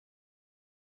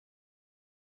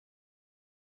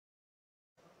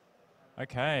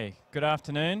Okay, good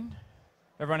afternoon.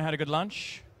 Everyone had a good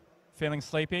lunch? Feeling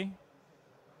sleepy?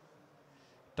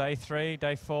 Day 3,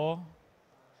 day 4?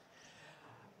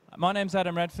 My name's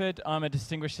Adam Radford. I'm a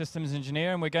Distinguished Systems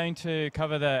Engineer, and we're going to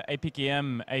cover the APIC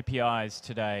APIs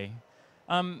today.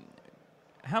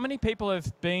 How many people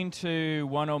have been to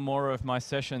one or more of my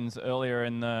sessions earlier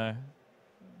in the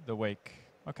week?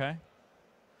 Okay.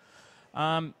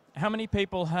 How many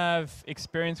people have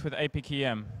experience with APIC?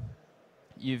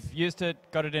 You've used it,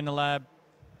 got it in a lab?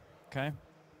 Okay.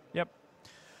 Yep.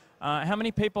 How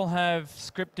many people have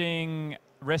scripting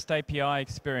REST API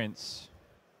experience?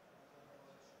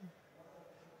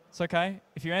 It's okay.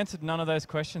 If you answered none of those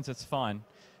questions, it's fine.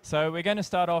 So we're going to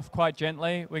start off quite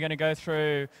gently. We're going to go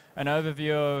through an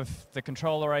overview of the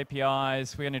controller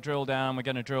APIs. We're going to drill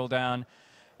down.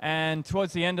 And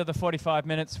towards the end of the 45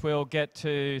 minutes, we'll get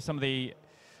to some of the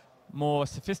more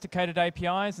sophisticated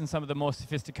APIs and some of the more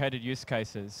sophisticated use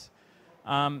cases.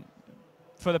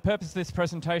 For the purpose of this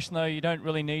presentation, though, you don't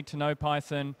really need to know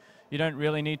Python. You don't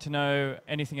really need to know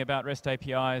anything about REST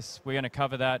APIs. We're going to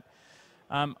cover that.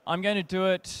 I'm going to do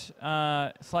it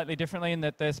slightly differently in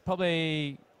that there's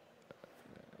probably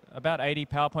about 80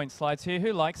 PowerPoint slides here.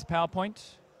 Who likes PowerPoint?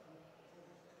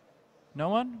 No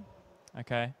one?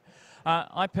 Okay.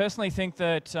 I personally think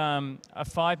that a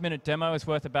 5-minute demo is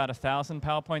worth about 1,000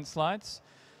 PowerPoint slides.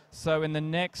 So in the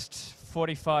next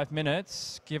 45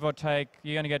 minutes, give or take,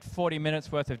 you're going to get 40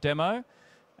 minutes worth of demo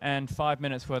and 5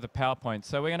 minutes worth of PowerPoint.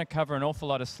 So we're going to cover an awful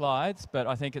lot of slides, but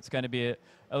I think it's going to be a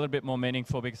little bit more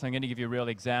meaningful because I'm going to give you real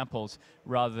examples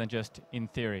rather than just in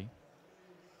theory.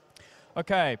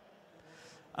 Okay.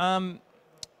 A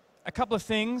couple of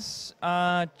things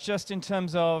just in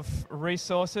terms of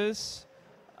resources.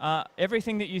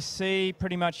 Everything that you see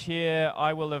pretty much here,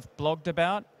 I will have blogged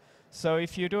about. So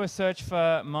if you do a search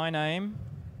for my name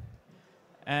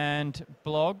and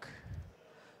blog,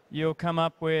 you'll come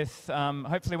up with,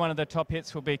 hopefully one of the top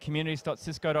hits will be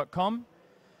communities.cisco.com.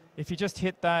 If you just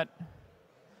hit that,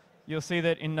 you'll see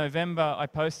that in November I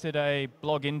posted a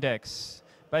blog index,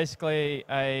 basically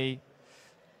a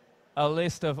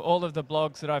list of all of the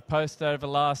blogs that I've posted over the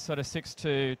last sort of 6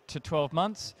 to 12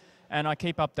 months. And I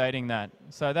keep updating that.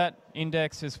 So that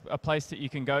index is a place that you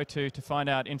can go to find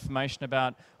out information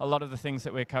about a lot of the things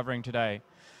that we're covering today.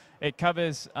 It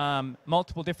covers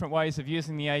multiple different ways of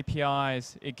using the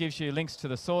APIs. It gives you links to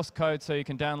the source code so you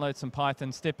can download some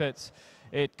Python snippets.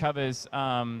 It covers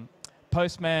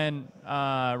Postman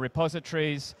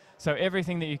repositories. So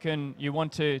everything that you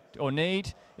want to or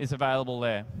need is available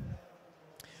there.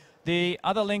 The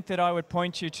other link that I would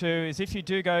point you to is if you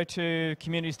do go to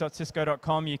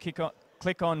communities.cisco.com, you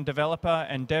click on Developer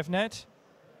and DevNet.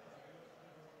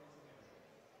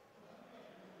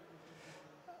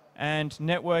 And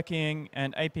networking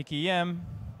and APIC,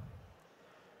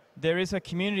 there is a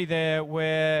community there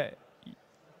where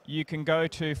you can go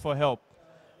to for help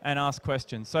and ask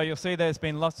questions. So you'll see there's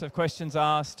been lots of questions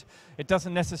asked. It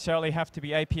doesn't necessarily have to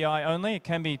be API only. It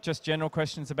can be just general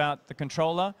questions about the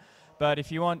controller. But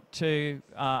if you want to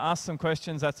ask some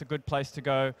questions, that's a good place to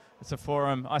go. It's a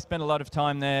forum. I spend a lot of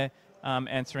time there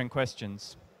answering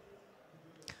questions.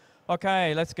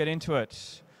 OK, let's get into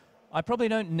it. I probably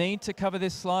don't need to cover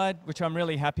this slide, which I'm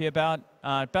really happy about.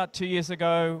 About 2 years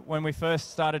ago, when we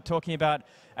first started talking about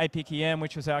APIC,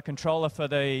 which was our controller for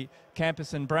the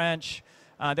campus and branch,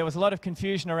 there was a lot of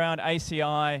confusion around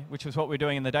ACI, which was what we're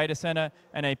doing in the data center,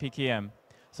 and APIC.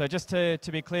 So just to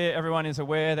be clear, everyone is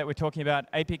aware that we're talking about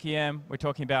APIC, we're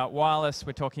talking about wireless,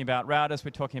 we're talking about routers,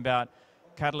 we're talking about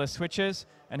Catalyst switches,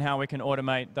 and how we can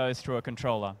automate those through a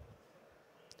controller.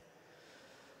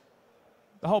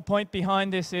 The whole point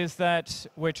behind this is that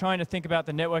we're trying to think about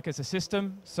the network as a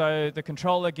system. So the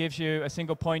controller gives you a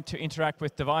single point to interact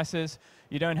with devices.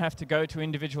 You don't have to go to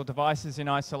individual devices in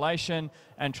isolation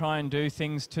and try and do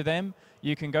things to them.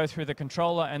 You can go through the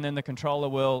controller, and then the controller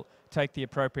will take the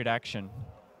appropriate action.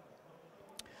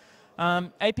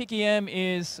 APIC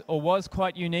is, or was,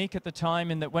 quite unique at the time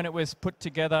in that when it was put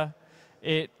together,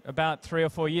 about 3 or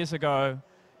 4 years ago,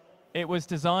 it was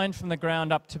designed from the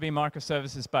ground up to be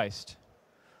microservices based.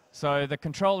 So the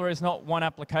controller is not one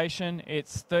application,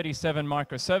 it's 37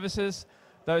 microservices.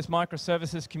 Those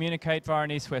microservices communicate via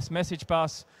an east-west message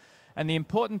bus. And the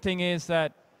important thing is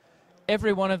that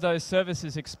every one of those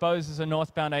services exposes a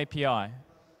northbound API.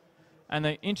 And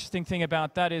the interesting thing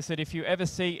about that is that if you ever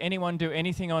see anyone do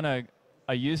anything on a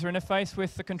user interface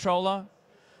with the controller,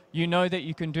 you know that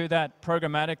you can do that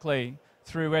programmatically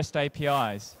through REST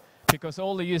APIs, because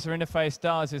all the user interface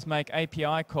does is make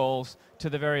API calls to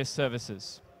the various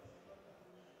services.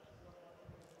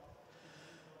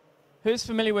 Who's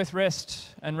familiar with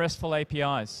REST and RESTful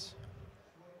APIs?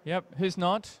 Yep. Who's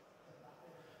not?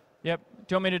 Yep. Do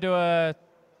you want me to do a,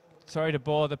 sorry to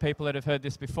bore the people that have heard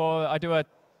this before, I do a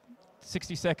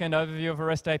 60-second overview of a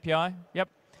REST API? Yep.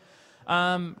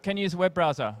 Can you use a web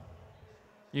browser?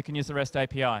 You can use the REST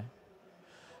API.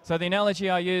 So the analogy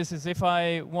I use is if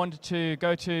I wanted to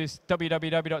go to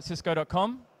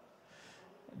www.cisco.com,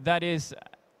 that is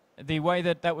the way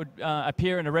that that would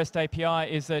appear in a REST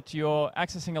API is that you're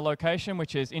accessing a location,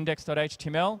 which is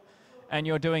index.html, and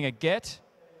you're doing a GET.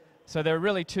 So there are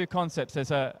really two concepts.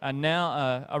 There's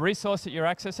a resource that you're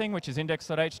accessing, which is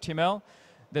index.html.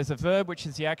 There's a verb, which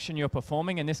is the action you're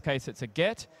performing. In this case, it's a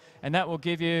GET. And that will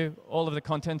give you all of the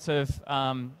contents of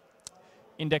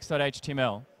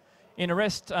index.html. In a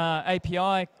REST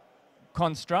API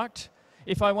construct,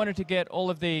 if I wanted to get all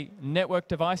of the network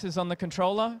devices on the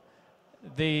controller,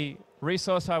 the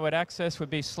resource I would access would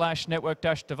be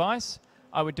 /network-device.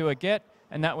 I would do a GET,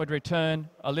 and that would return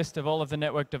a list of all of the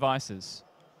network devices.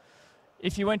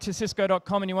 If you went to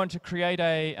cisco.com and you wanted to create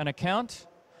an account,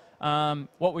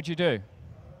 what would you do?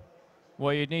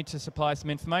 Well, you'd need to supply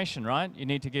some information, right? You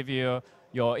need to give your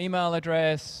email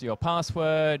address, your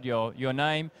password, your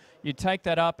name. You'd take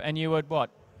that up and you would what?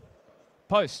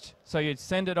 Post. So you'd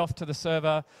send it off to the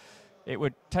server. It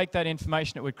would take that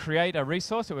information. It would create a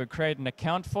resource. It would create an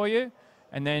account for you.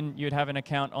 And then you'd have an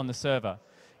account on the server.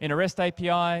 In a REST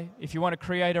API, if you want to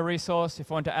create a resource, if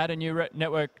you want to add a new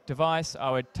network device,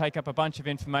 I would take up a bunch of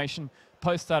information,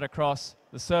 post that across.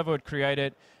 The server would create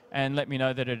it and let me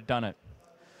know that it had done it.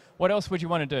 What else would you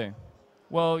want to do?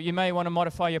 Well, you may want to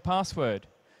modify your password.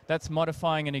 That's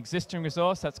modifying an existing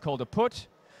resource. That's called a put.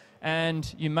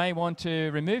 And you may want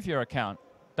to remove your account.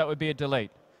 That would be a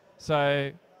delete.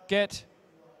 So get,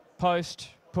 post,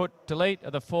 put, delete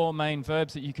are the four main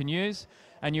verbs that you can use,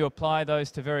 and you apply those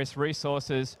to various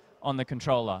resources on the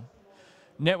controller.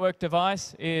 Network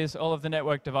device is all of the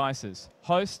network devices.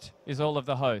 Host is all of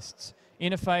the hosts.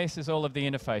 Interface is all of the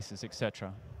interfaces,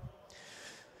 etc.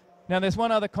 Now, there's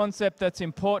one other concept that's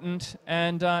important,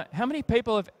 and how many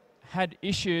people have had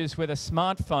issues with a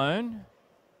smartphone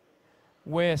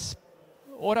where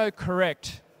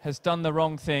autocorrect has done the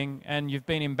wrong thing and you've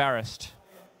been embarrassed?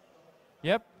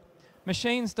 Yep.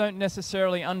 Machines don't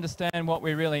necessarily understand what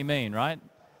we really mean, right?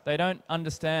 They don't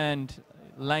understand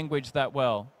language that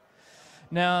well.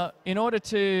 Now, in order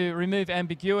to remove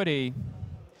ambiguity,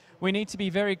 we need to be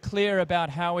very clear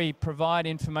about how we provide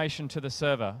information to the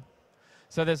server.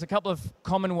 So there's a couple of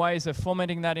common ways of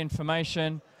formatting that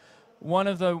information. One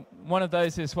of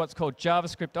those is what's called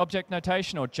JavaScript Object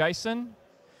Notation, or JSON.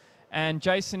 And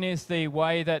JSON is the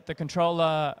way that the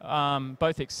controller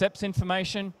both accepts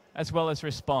information as well as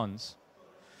responds.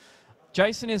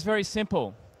 JSON is very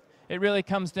simple. It really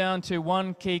comes down to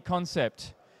one key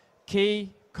concept: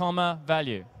 key, comma,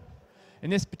 value. In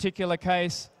this particular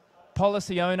case,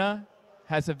 policy owner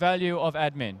has a value of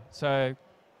admin. So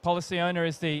policy owner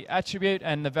is the attribute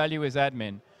and the value is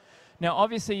admin. Now,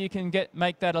 obviously, you can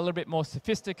make that a little bit more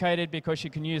sophisticated because you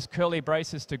can use curly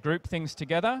braces to group things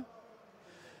together.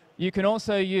 You can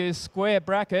also use square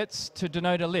brackets to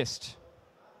denote a list.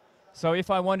 So if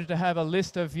I wanted to have a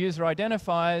list of user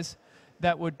identifiers,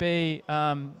 that would be,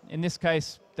 in this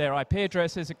case, their IP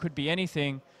addresses. It could be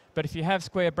anything. But if you have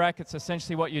square brackets,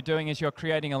 essentially what you're doing is you're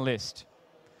creating a list.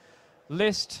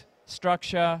 List,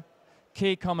 structure,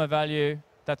 key, comma, value,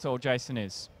 that's all JSON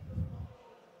is.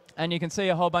 And you can see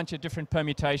a whole bunch of different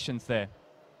permutations there.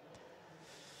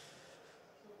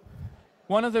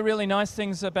 One of the really nice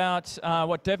things about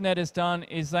what DevNet has done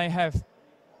is they have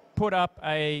put up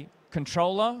a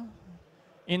controller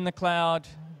in the cloud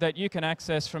that you can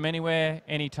access from anywhere,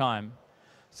 anytime.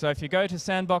 So if you go to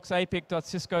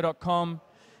sandboxapic.cisco.com,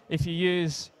 if you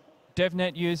use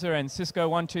DevNet user and Cisco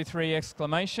 123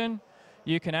 exclamation,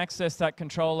 you can access that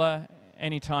controller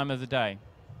any time of the day.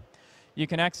 You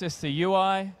can access the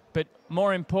UI, but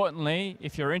more importantly,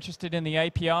 if you're interested in the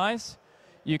APIs,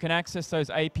 you can access those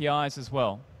APIs as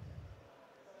well.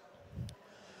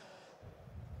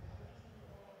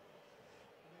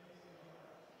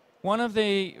 One of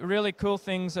the really cool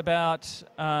things about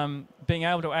being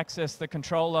able to access the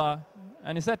controller,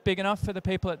 and is that big enough for the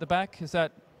people at the back? Is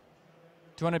that,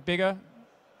 do you want it bigger?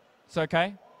 It's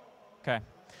okay? Okay.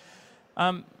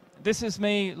 This is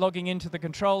me logging into the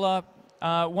controller.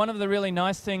 One of the really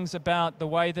nice things about the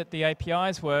way that the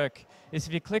APIs work is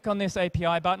if you click on this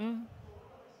API button,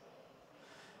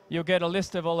 you'll get a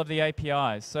list of all of the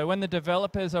APIs. So when the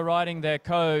developers are writing their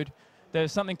code,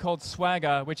 there's something called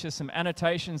Swagger, which is some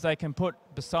annotations they can put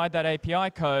beside that API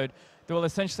code that will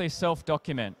essentially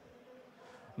self-document.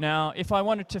 Now, if I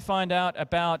wanted to find out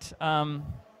about,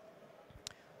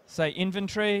 say,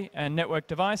 inventory and network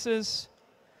devices,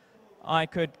 I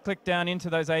could click down into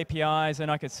those APIs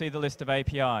and I could see the list of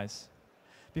APIs.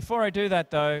 Before I do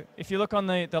that though, if you look on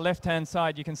the left-hand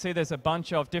side, you can see there's a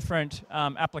bunch of different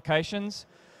applications.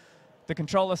 The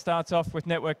controller starts off with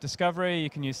network discovery. You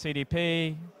can use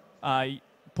CDP,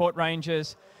 port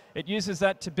ranges. It uses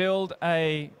that to build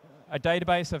a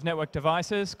database of network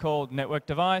devices called network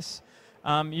device.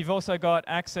 You've also got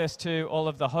access to all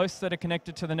of the hosts that are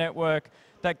connected to the network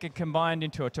that get combined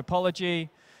into a topology.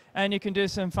 And you can do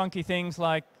some funky things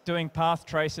like doing path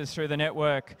traces through the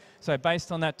network. So based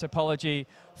on that topology,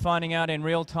 finding out in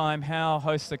real time how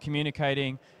hosts are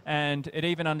communicating. And it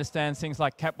even understands things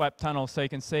like CapWAP tunnels, so you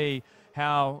can see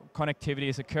how connectivity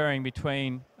is occurring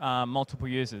between multiple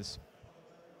users.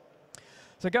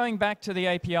 So going back to the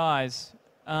APIs,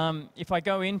 if I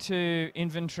go into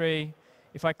inventory,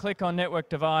 if I click on network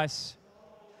device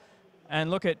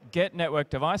and look at get network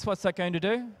device, what's that going to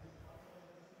do?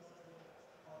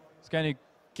 It's going to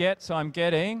get, so I'm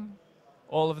getting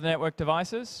all of the network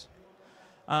devices.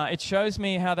 It shows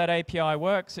me how that API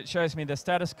works. It shows me the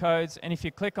status codes. And if you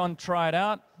click on try it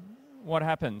out, what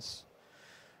happens?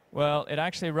 Well, it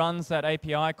actually runs that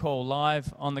API call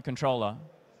live on the controller.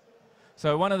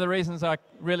 So one of the reasons I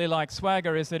really like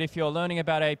Swagger is that if you're learning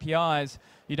about APIs,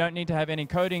 you don't need to have any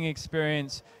coding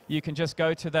experience. You can just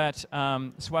go to that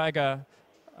Swagger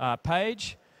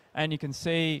page, and you can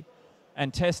see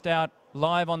and test out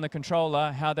live on the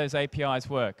controller how those APIs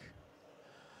work.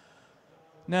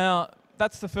 Now,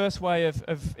 that's the first way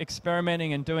of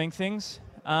experimenting and doing things.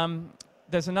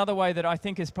 There's another way that I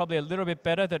think is probably a little bit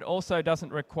better that also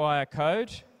doesn't require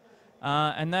code,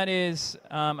 and that is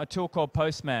a tool called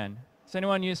Postman. Does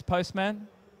anyone use Postman?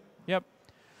 Yep.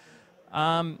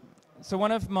 So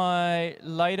one of my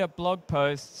later blog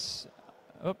posts,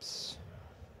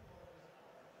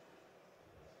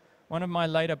 one of my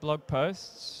later blog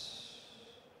posts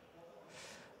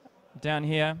down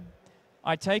here,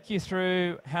 I take you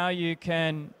through how you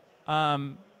can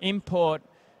import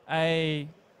a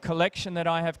collection that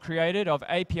I have created of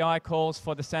API calls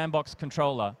for the sandbox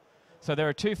controller. So there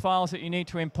are two files that you need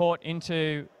to import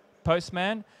into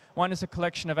Postman. One is a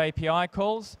collection of API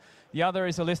calls. The other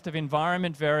is a list of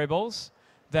environment variables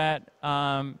that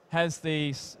has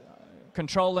the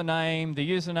controller name, the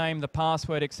username, the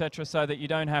password, etc., so that you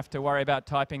don't have to worry about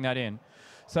typing that in.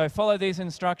 So follow these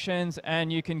instructions,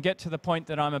 and you can get to the point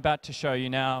that I'm about to show you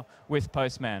now with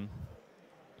Postman.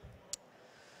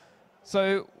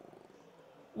 So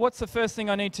what's the first thing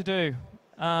I need to do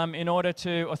in order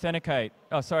to authenticate?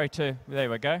 Oh, sorry, there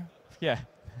we go. Yeah.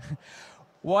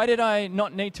 Why did I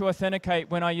not need to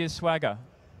authenticate when I used Swagger?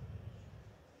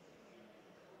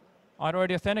 I'd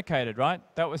already authenticated, right?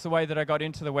 That was the way that I got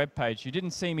into the web page. You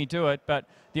didn't see me do it, but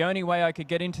the only way I could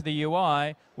get into the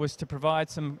UI was to provide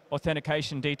some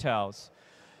authentication details.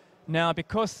 Now,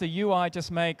 because the UI just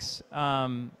makes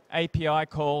API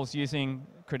calls using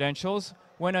credentials,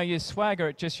 when I use Swagger,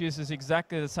 it just uses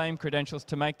exactly the same credentials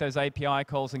to make those API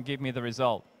calls and give me the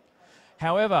result.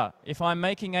 However, if I'm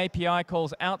making API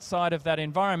calls outside of that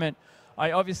environment,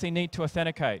 I obviously need to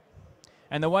authenticate.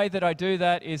 And the way that I do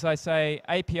that is I say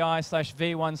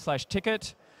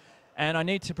API/v1/ticket, and I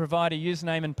need to provide a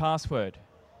username and password.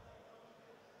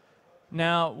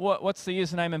 Now, what's the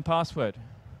username and password?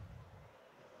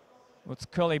 What's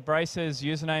curly braces,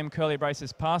 username, curly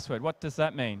braces, password? What does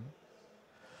that mean?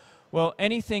 Well,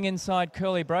 anything inside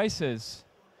curly braces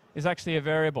is actually a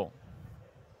variable.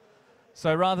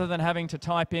 So rather than having to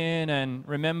type in and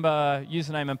remember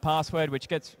username and password, which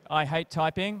gets, I hate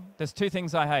typing. There's two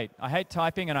things I hate. I hate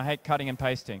typing and I hate cutting and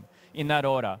pasting in that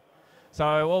order. So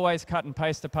I always cut and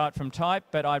paste apart from type,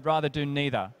 but I'd rather do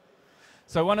neither.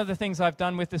 So one of the things I've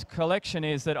done with this collection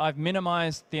is that I've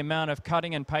minimized the amount of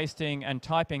cutting and pasting and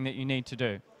typing that you need to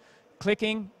do.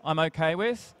 Clicking, I'm okay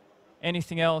with.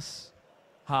 Anything else,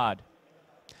 hard.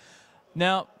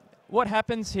 Now, what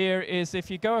happens here is if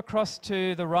you go across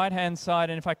to the right-hand side,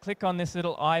 and if I click on this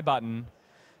little I button,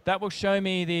 that will show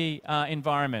me the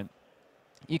environment.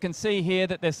 You can see here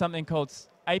that there's something called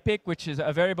APIC, which is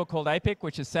a variable called APIC,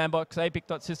 which is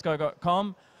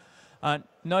sandbox.apic.cisco.com.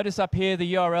 Notice up here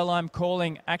the URL I'm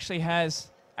calling actually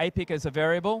has APIC as a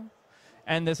variable,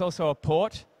 and there's also a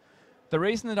port. The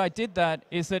reason that I did that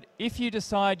is that if you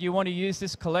decide you want to use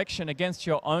this collection against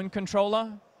your own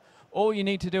controller, all you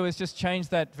need to do is just change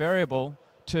that variable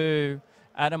to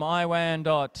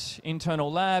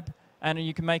adamiwan.internallab, and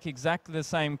you can make exactly the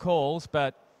same calls,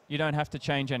 but you don't have to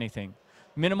change anything.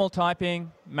 Minimal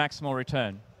typing, maximal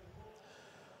return.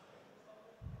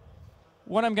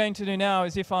 What I'm going to do now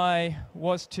is if I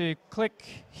was to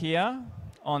click here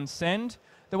on send,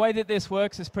 the way that this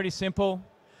works is pretty simple.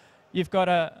 You've got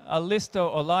a list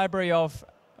or library of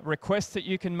requests that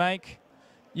you can make.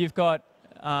 You've got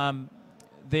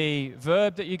the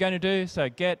verb that you're going to do, so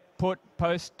get, put,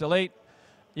 post, delete.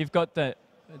 You've got the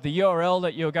URL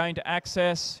that you're going to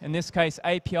access, in this case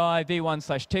API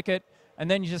v1/ticket, and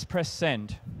then you just press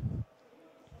send.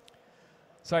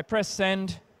 So I press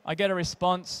send, I get a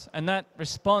response, and that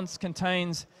response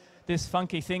contains this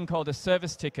funky thing called a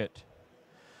service ticket.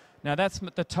 Now that's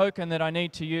the token that I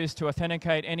need to use to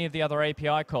authenticate any of the other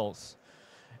API calls.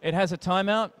 It has a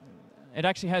timeout. It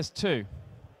actually has two.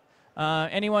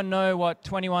 Anyone know what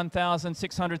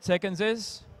 21,600 seconds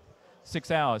is?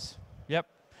 6 hours. Yep.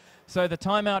 So the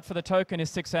timeout for the token is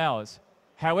 6 hours.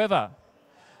 However,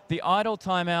 the idle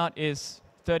timeout is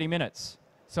 30 minutes.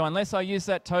 So unless I use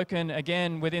that token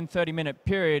again within 30-minute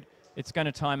period, it's going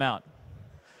to time out.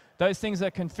 Those things are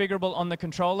configurable on the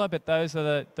controller, but those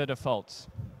are the defaults.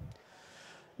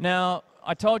 Now,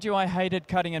 I told you I hated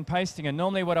cutting and pasting, and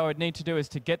normally what I would need to do is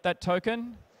to get that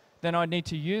token, then I'd need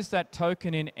to use that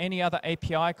token in any other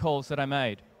API calls that I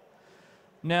made.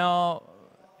 Now,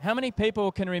 how many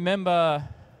people can remember,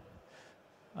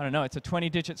 I don't know, it's a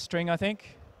 20-digit string, I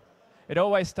think? It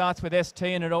always starts with ST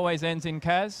and it always ends in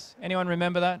CAS. Anyone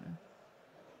remember that?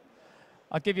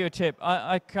 I'll give you a tip.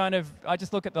 I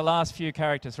just look at the last few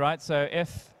characters, right? So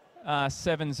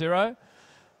F70.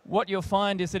 What you'll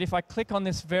find is that if I click on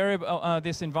this variable,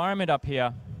 this environment up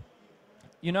here,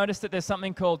 you notice that there's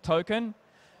something called token,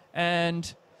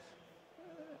 and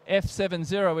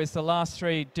F70 is the last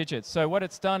 3 digits. So what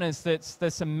it's done is that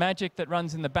there's some magic that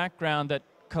runs in the background that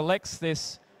collects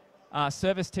this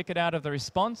service ticket out of the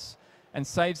response and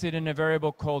saves it in a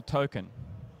variable called token.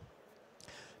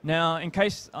 Now, in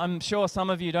case I'm sure some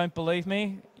of you don't believe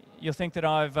me, you'll think that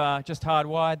I've just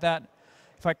hardwired that.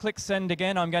 If I click send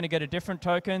again, I'm going to get a different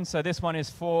token. So this one is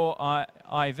for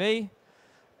IV.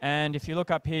 And if you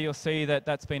look up here, you'll see that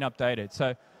that's been updated.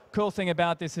 So cool thing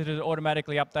about this is it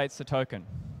automatically updates the token.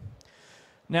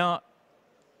 Now,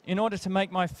 in order to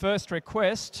make my first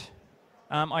request,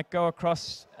 I go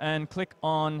across and click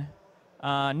on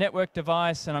network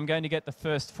device, and I'm going to get the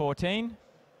first 14.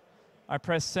 I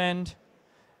press send,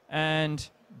 and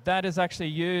that is actually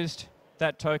used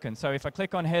that token. So if I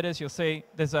click on headers, you'll see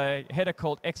there's a header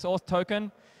called XAuth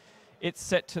token. It's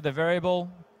set to the variable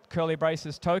curly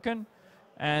braces token,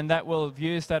 and that will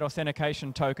use that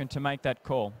authentication token to make that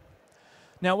call.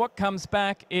 Now what comes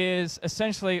back is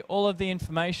essentially all of the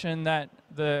information that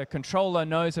the controller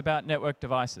knows about network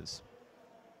devices.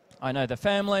 I know the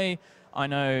family, I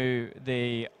know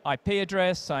the IP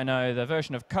address, I know the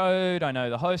version of code, I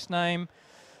know the host name.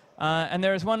 And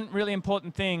there is one really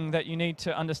important thing that you need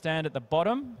to understand at the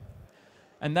bottom,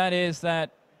 and that is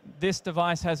that this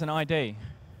device has an ID.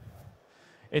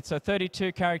 It's a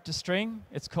 32-character string.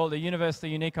 It's called a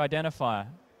universally unique identifier.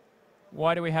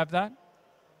 Why do we have that?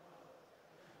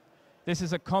 This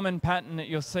is a common pattern that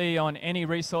you'll see on any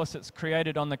resource that's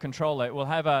created on the controller. It will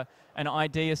have an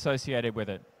ID associated with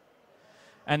it.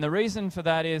 And the reason for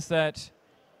that is that,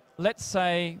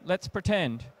 let's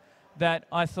pretend that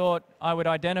I thought I would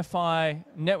identify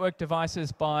network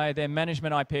devices by their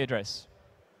management IP address.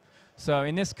 So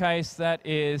in this case, that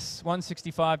is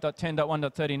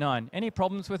 165.10.1.39. Any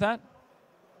problems with that?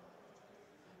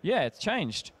 Yeah, it's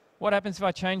changed. What happens if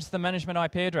I change the management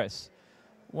IP address?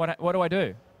 What do I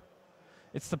do?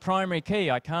 It's the primary key.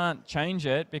 I can't change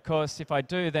it because if I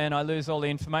do, then I lose all the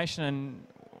information. And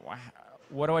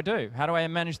what do I do? How do I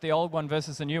manage the old one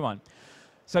versus the new one?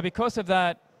 So because of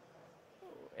that,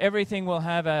 everything will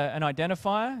have an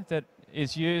identifier that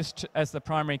is used as the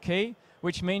primary key,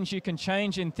 which means you can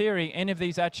change, in theory, any of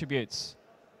these attributes,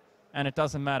 and it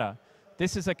doesn't matter.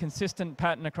 This is a consistent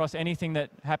pattern across anything that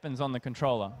happens on the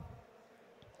controller.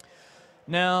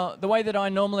 Now, the way that I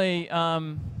normally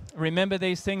remember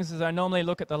these things is I normally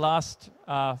look at the last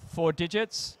 4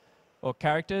 digits or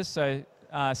characters, so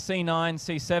C9,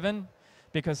 C7,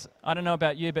 because I don't know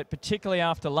about you, but particularly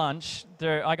after lunch,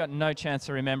 I got no chance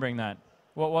of remembering that.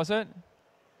 What was it?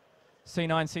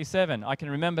 C9, C7. I can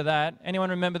remember that. Anyone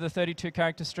remember the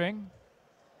 32-character string?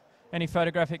 Any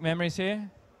photographic memories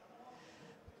here?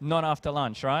 Not after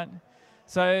lunch, right?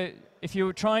 So if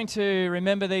you're trying to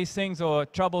remember these things or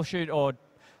troubleshoot or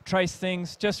trace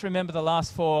things, just remember the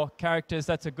last 4 characters.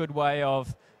 That's a good way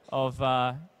of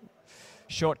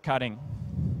shortcutting.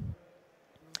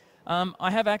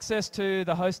 I have access to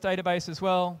the host database as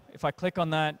well. If I click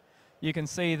on that, you can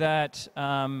see that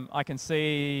I can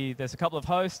see there's a couple of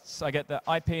hosts. I get the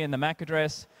IP and the MAC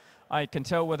address. I can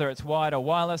tell whether it's wired or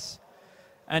wireless.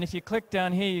 And if you click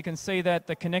down here, you can see that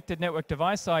the connected network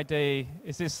device ID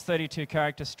is this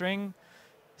 32-character string.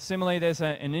 Similarly, there's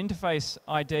an interface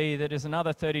ID that is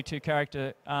another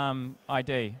 32-character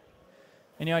ID.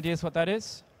 Any ideas what that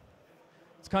is?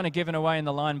 It's kind of given away in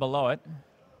the line below it.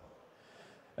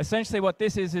 Essentially what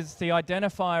this is the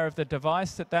identifier of the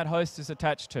device that that host is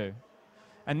attached to.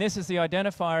 And this is the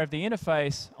identifier of the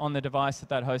interface on the device that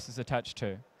that host is attached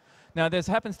to. Now, there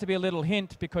happens to be a little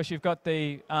hint because you've got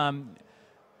the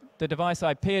device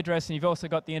IP address and you've also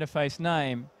got the interface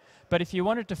name. But if you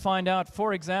wanted to find out,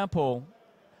 for example,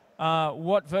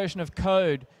 what version of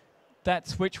code that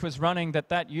switch was running that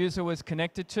that user was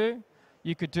connected to,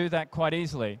 you could do that quite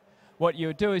easily. What you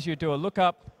would do is you do a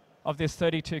lookup of this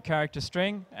 32-character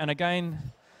string. And again,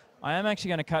 I am actually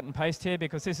going to cut and paste here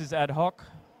because this is ad hoc.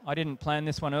 I didn't plan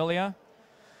this one earlier.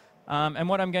 And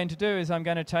what I'm going to do is I'm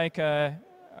going to take a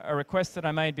request that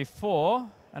I made before,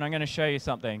 and I'm going to show you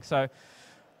something. So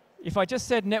if I just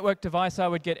said network device, I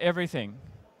would get everything.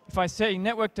 If I say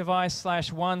network device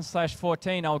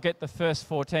 /1/14, I'll get the first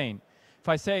 14. If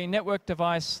I say network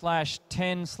device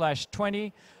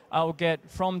 /10/20, I'll get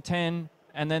from 10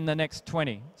 and then the next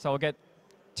 20. So I'll get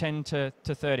 10 to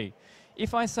 30.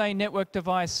 If I say network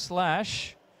device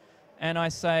 / and I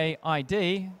say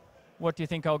ID, what do you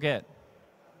think I'll get?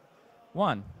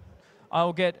 1.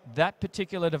 I'll get that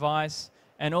particular device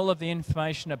and all of the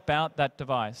information about that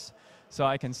device. So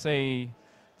I can see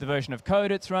the version of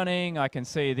code it's running, I can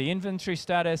see the inventory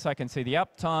status, I can see the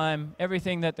uptime,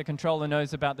 everything that the controller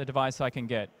knows about the device I can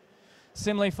get.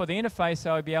 Similarly, for the interface,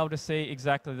 I would be able to see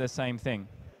exactly the same thing.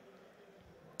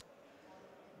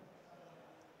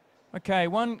 Okay,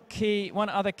 one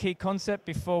other key concept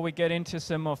before we get into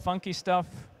some more funky stuff.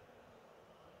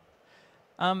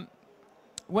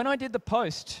 When I did the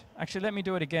post, actually, let me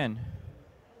do it again.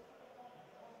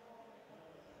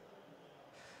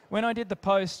 When I did the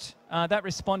post, that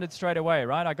responded straight away,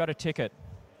 right? I got a ticket.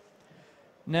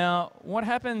 Now, what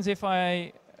happens if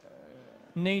I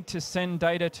need to send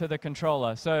data to the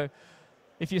controller? So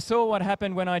if you saw what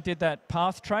happened when I did that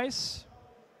path trace,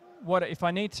 if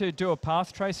I need to do a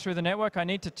path trace through the network, I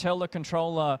need to tell the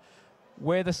controller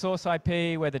where the source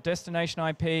IP, where the destination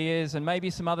IP is, and maybe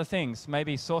some other things.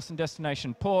 Maybe source and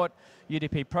destination port,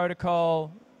 UDP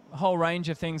protocol, a whole range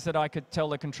of things that I could tell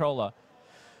the controller.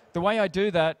 The way I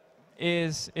do that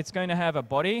is it's going to have a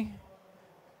body,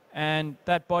 and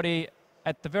that body,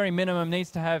 at the very minimum,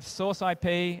 needs to have source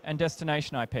IP and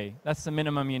destination IP. That's the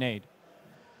minimum you need.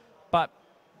 But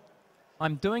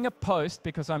I'm doing a post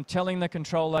because I'm telling the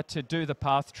controller to do the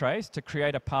path trace, to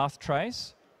create a path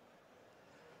trace.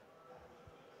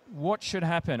 What should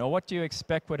happen, or what do you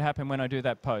expect would happen when I do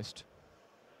that post?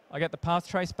 I get the path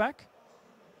trace back?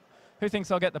 Who thinks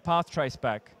I'll get the path trace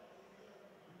back?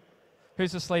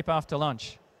 Who's asleep after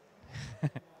lunch?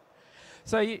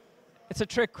 So it's a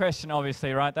trick question,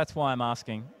 obviously, right? That's why I'm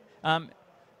asking.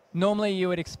 Normally, you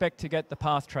would expect to get the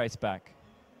path trace back.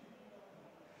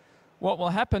 What will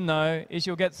happen, though, is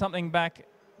you'll get something back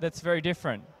that's very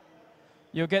different.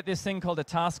 You'll get this thing called a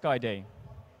task ID.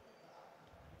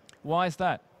 Why is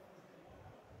that?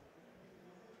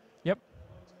 Yep.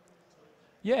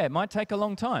 Yeah, it might take a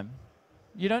long time.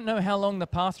 You don't know how long the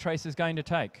path trace is going to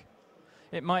take.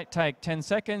 It might take 10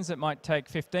 seconds, it might take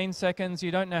 15 seconds,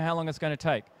 you don't know how long it's going to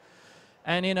take.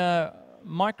 And in a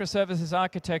microservices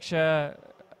architecture,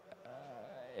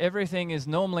 everything is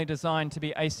normally designed to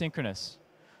be asynchronous.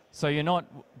 So you're not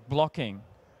blocking.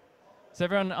 Does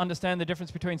everyone understand the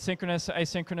difference between synchronous,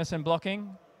 asynchronous, and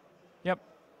blocking? Yep.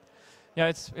 Yeah,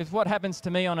 it's what happens to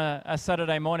me on a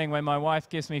Saturday morning when my wife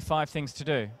gives me 5 things to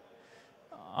do.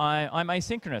 I'm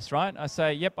asynchronous, right? I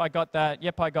say, yep, I got that,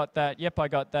 yep, I got that, yep, I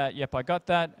got that, yep, I got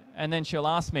that. And then she'll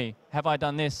ask me, have I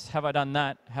done this, have I done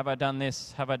that, have I done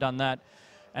this, have I done that?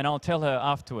 And I'll tell her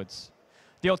afterwards.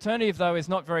 The alternative, though, is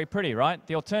not very pretty, right?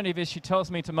 The alternative is she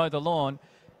tells me to mow the lawn,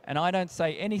 and I don't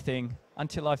say anything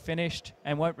until I've finished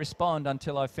and won't respond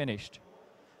until I've finished,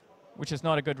 which is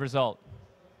not a good result.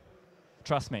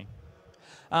 Trust me.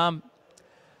 I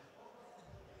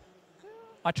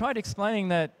tried explaining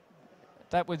that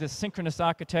with a synchronous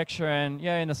architecture, and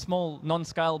yeah, in a small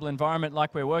non-scalable environment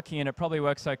like we're working in, it probably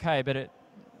works okay, but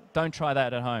don't try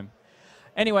that at home.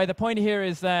 Anyway, the point here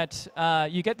is that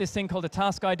you get this thing called a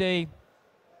task ID.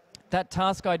 That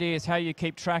task ID is how you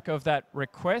keep track of that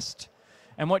request,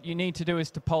 and what you need to do is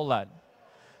to poll that.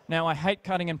 Now, I hate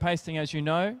cutting and pasting, as you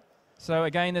know, so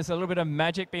again, there's a little bit of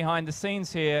magic behind the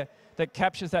scenes here that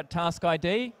captures that task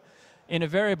ID in a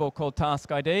variable called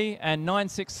task ID, and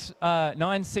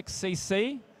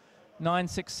 96cc,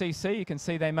 you can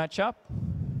see they match up.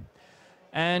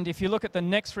 And if you look at the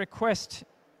next request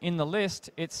in the list,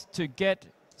 it's to get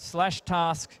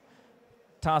 /task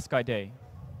ID.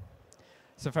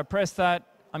 So if I press that,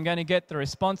 I'm going to get the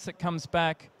response that comes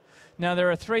back. Now, there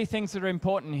are 3 things that are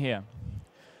important here.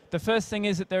 The first thing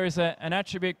is that there is an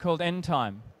attribute called end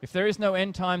time. If there is no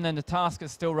end time, then the task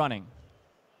is still running.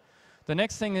 The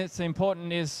next thing that's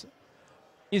important is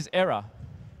error.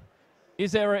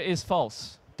 Is error is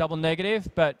false, double negative,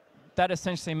 but that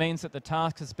essentially means that the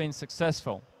task has been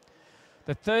successful.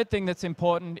 The third thing that's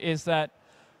important is that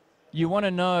you want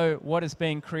to know what is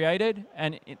being created,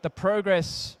 and the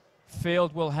progress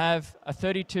field will have a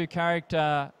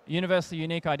 32-character universally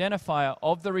unique identifier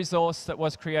of the resource that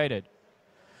was created.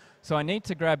 So I need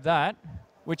to grab that,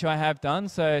 which I have done,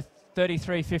 so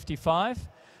 3355.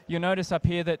 You'll notice up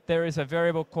here that there is a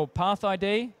variable called path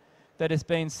ID that has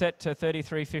been set to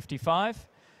 3355,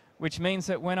 which means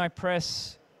that when I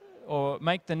press or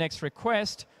make the next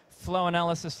request, flow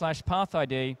analysis / path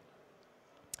ID,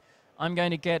 I'm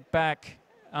going to get back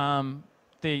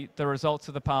the results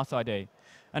of the path ID.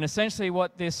 And essentially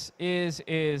what this is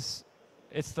it's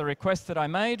the request that I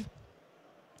made.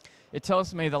 It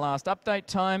tells me the last update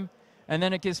time, and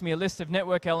then it gives me a list of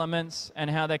network elements and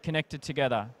how they're connected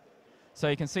together. So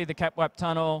you can see the CapWAP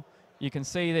tunnel, you can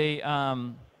see the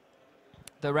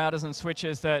routers and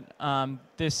switches that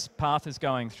this path is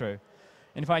going through.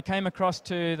 And if I came across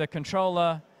to the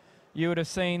controller, you would have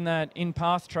seen that in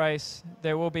path trace,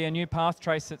 there will be a new path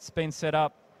trace that's been set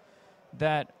up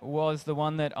that was the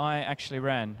one that I actually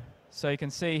ran. So you can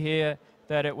see here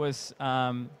that it was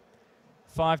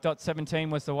 5.17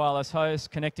 was the wireless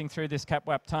host connecting through this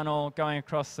CapWAP tunnel, going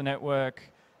across the network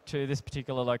to this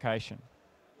particular location.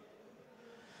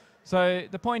 So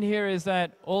the point here is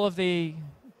that all of the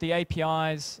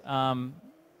APIs, or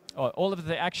all of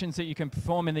the actions that you can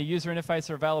perform in the user interface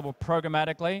are available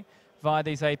programmatically via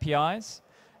these APIs.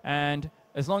 And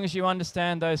as long as you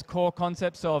understand those core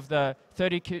concepts of the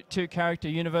 32-character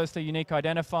universally unique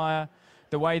identifier,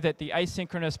 the way that the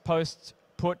asynchronous post,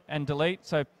 put, and delete,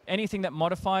 so anything that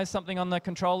modifies something on the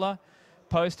controller,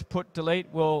 post, put,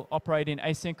 delete, will operate in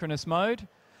asynchronous mode.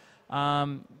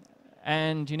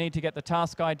 And you need to get the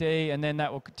task ID, and then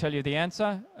that will tell you the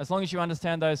answer. As long as you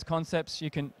understand those concepts,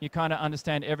 you kind of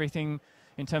understand everything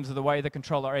in terms of the way the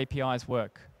controller APIs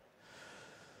work.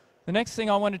 The next thing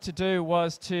I wanted to do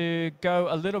was to go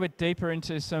a little bit deeper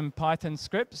into some Python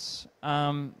scripts.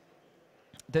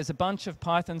 There's a bunch of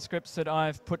Python scripts that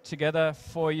I've put together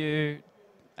for you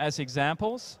as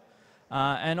examples.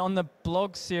 And on the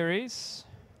blog series,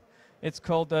 it's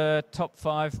called the Top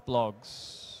 5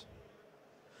 Blogs.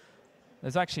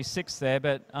 There's actually 6 there,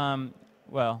 but,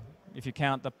 well, if you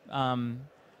count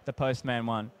the Postman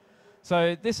one.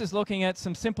 So this is looking at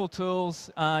some simple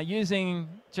tools using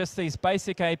just these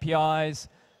basic APIs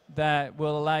that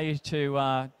will allow you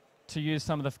to use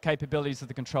some of the capabilities of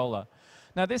the controller.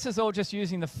 Now, this is all just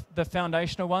using the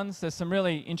foundational ones. There's some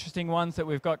really interesting ones that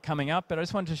we've got coming up, but I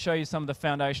just wanted to show you some of the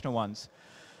foundational ones.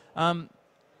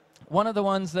 One of the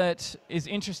ones that is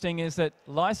interesting is that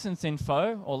license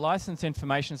info, or license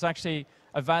information, is actually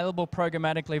available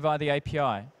programmatically via the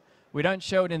API. We don't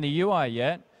show it in the UI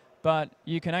yet, but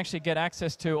you can actually get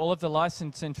access to all of the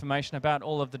license information about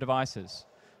all of the devices.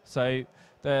 So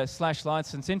the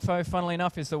 /license info, funnily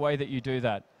enough, is the way that you do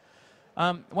that.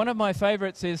 One of my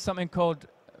favorites is something called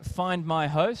Find My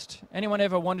Host. Anyone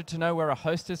ever wanted to know where a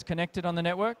host is connected on the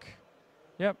network?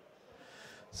 Yep.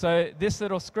 So this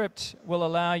little script will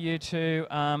allow you to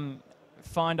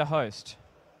find a host.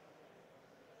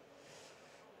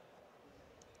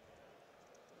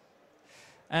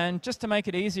 And just to make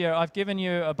it easier, I've given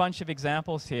you a bunch of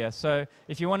examples here. So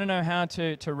if you want to know how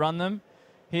to run them,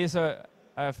 here's a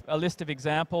list of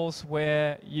examples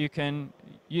where you can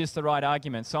use the right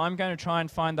arguments. So I'm going to try and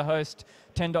find the host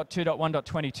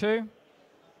 10.2.1.22.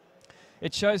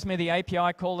 It shows me the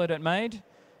API call that it made,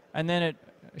 and then it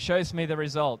shows me the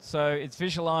result. So it's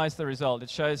visualized the result. It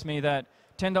shows me that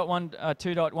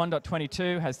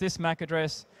 10.2.1.22 has this MAC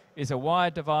address, is a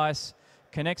wired device,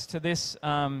 connects to this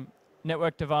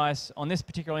network device on this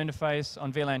particular interface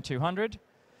on VLAN 200.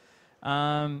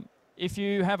 If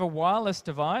you have a wireless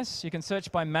device, you can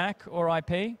search by MAC or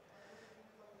IP.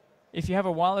 If you have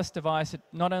a wireless device, it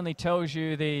not only tells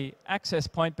you the access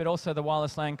point, but also the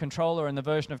wireless LAN controller and the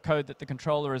version of code that the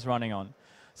controller is running on.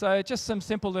 So just some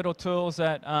simple little tools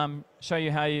that show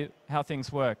you how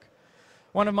things work.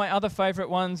 One of my other favorite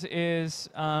ones is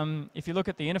if you look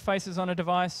at the interfaces on a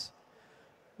device,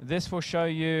 this will show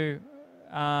you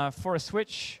for a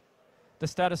switch the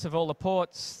status of all the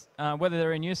ports, whether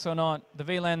they're in use or not, the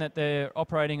VLAN that they're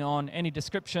operating on, any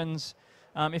descriptions.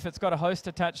 If it's got a host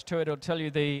attached to it, it'll tell you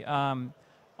the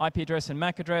IP address and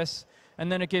MAC address,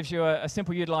 and then it gives you a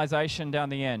simple utilization down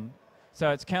the end. So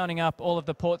it's counting up all of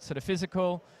the ports that are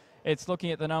physical, it's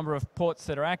looking at the number of ports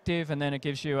that are active, and then it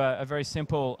gives you a very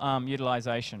simple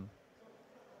utilization.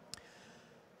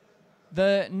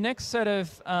 The next set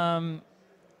of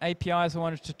APIs I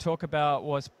wanted to talk about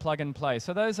was plug and play.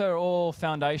 So those are all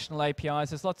foundational APIs.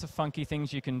 There's lots of funky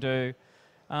things you can do.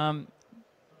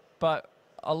 But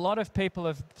a lot of people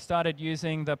have started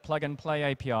using the plug and play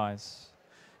APIs.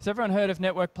 Has everyone heard of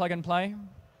network plug and play?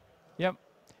 Yep.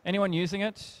 Anyone using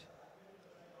it?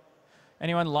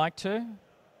 Anyone like to?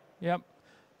 Yep.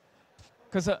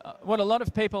 Because what a lot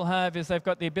of people have is they've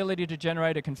got the ability to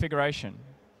generate a configuration.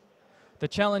 The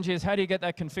challenge is, how do you get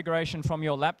that configuration from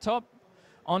your laptop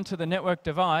onto the network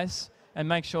device and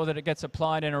make sure that it gets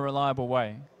applied in a reliable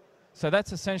way? So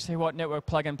that's essentially what network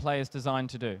plug and play is designed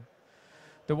to do.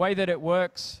 The way that it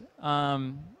works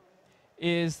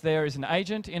is there is an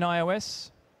agent in iOS.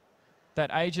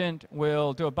 That agent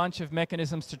will do a bunch of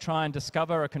mechanisms to try and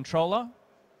discover a controller.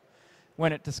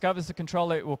 When it discovers the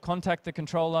controller, it will contact the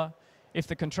controller. If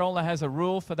the controller has a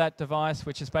rule for that device,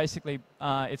 which is basically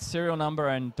its serial number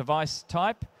and device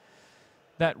type,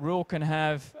 that rule can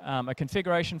have a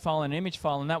configuration file and an image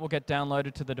file, and that will get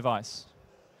downloaded to the device.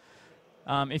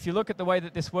 If you look at the way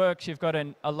that this works, you've got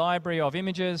a library of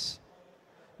images,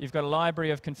 you've got a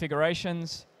library of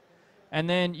configurations, and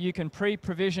then you can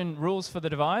pre-provision rules for the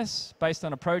device based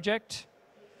on a project.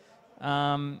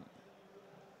 And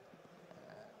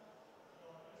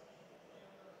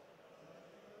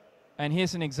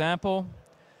here's an example.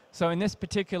 So in this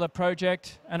particular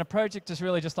project, and a project is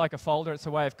really just like a folder, it's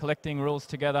a way of collecting rules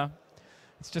together.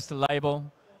 It's just a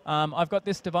label. I've got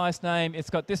this device name,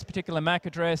 it's got this particular MAC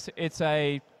address, it's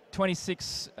a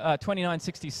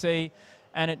 2960C,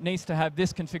 and it needs to have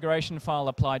this configuration file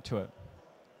applied to it.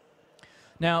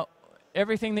 Now,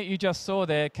 everything that you just saw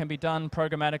there can be done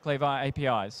programmatically via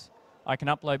APIs. I can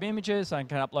upload images, I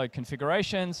can upload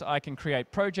configurations, I can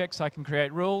create projects, I can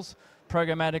create rules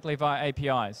programmatically via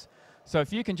APIs. So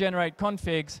if you can generate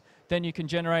configs, then you can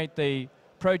generate the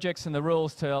projects and the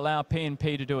rules to allow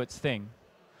PNP to do its thing.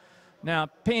 Now,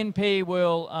 PNP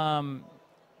will,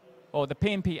 or the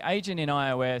PNP agent in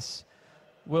iOS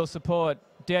will support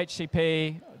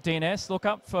DHCP, DNS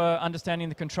lookup for understanding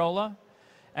the controller.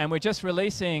 And we're just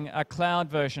releasing a cloud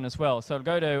version as well. So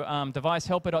go to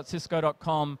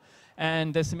devicehelper.cisco.com,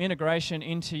 and there's some integration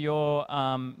into your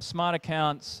smart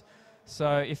accounts.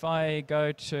 So if I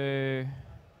go to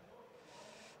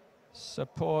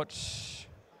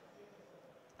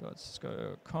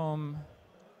support.cisco.com,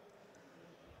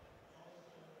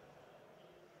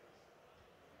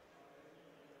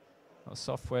 or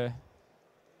software.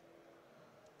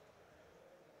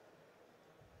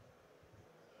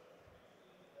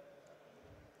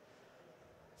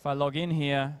 If I log in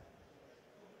here,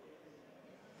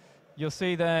 you'll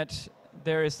see that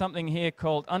there is something here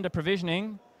called, under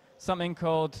provisioning, something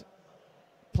called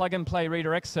plug and play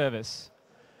redirect service.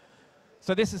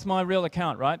 So this is my real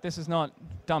account, right? This is not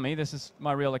dummy, this is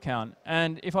my real account.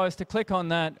 And if I was to click on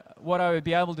that, what I would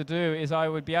be able to do is I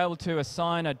would be able to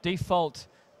assign a default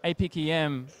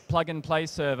APIC-EM plug and play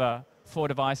server for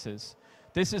devices.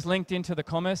 This is linked into the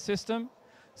commerce system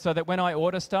so that when I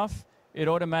order stuff, it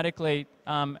automatically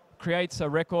creates a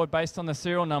record based on the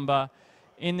serial number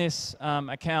in this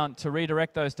account to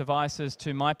redirect those devices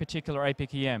to my particular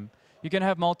APIC-EM. You can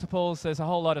have multiples. There's a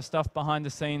whole lot of stuff behind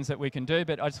the scenes that we can do,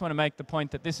 but I just want to make the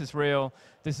point that this is real,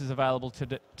 this is available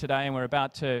today, and we're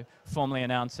about to formally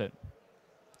announce it.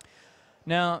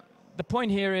 Now, the point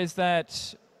here is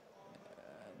that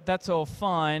that's all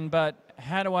fine, but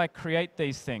how do I create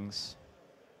these things?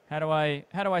 How do I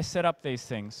set up these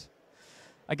things?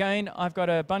 Again, I've got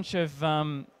a bunch of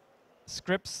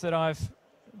scripts that I've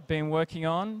been working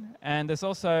on, and there's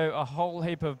also a whole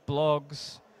heap of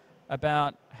blogs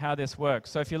about how this works.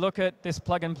 So if you look at this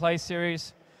plug and play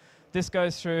series, this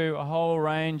goes through a whole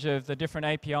range of the different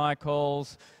API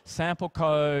calls, sample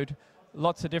code,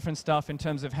 lots of different stuff in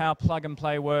terms of how plug and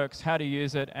play works, how to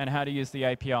use it, and how to use the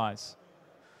APIs.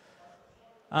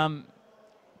 To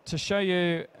show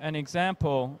you an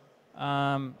example,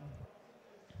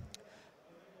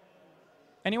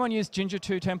 anyone use Ginger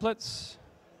 2 templates?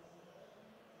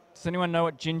 Does anyone know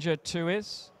what Ginger 2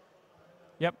 is?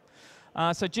 Yep.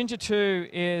 So Ginger 2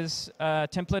 is a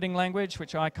templating language,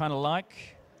 which I kind of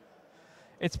like.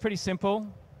 It's pretty simple.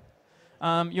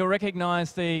 You'll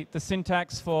recognize the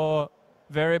syntax for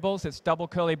variables. It's double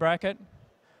curly bracket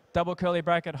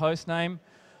host name.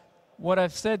 What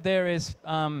I've said there is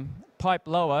pipe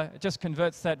lower. It just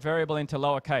converts that variable into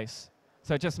lowercase.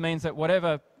 So it just means that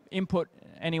whatever input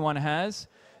anyone has,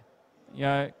 you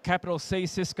know, capital C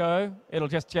Cisco, it'll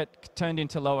just get turned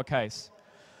into lowercase.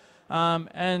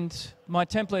 And my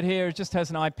template here just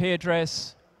has an IP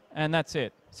address, and that's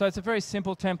it. So it's a very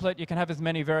simple template. You can have as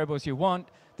many variables you want.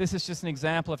 This is just an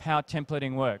example of how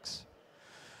templating works.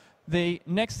 The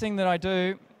next thing that I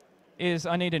do is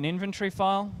I need an inventory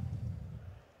file.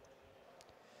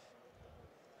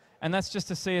 And that's just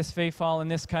a CSV file in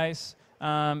this case.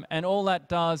 And all that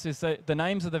does is that the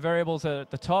names of the variables are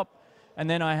at the top, and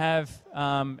then I have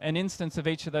an instance of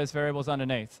each of those variables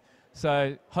underneath.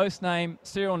 So host name,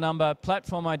 serial number,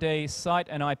 platform ID, site,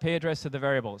 and IP address are the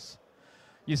variables.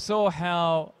 You saw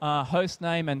how host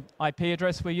name and IP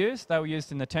address were used. They were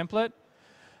used in the template.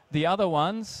 The other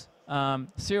ones,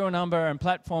 serial number and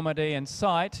platform ID and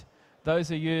site,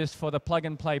 those are used for the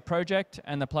plug-and-play project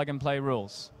and the plug-and-play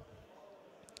rules.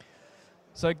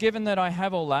 So given that I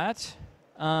have all that,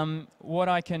 what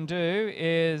I can do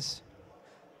is,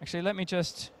 actually let me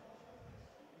just,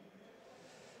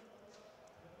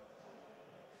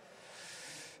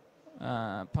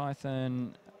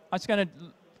 Python, I'm just going to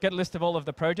get a list of all of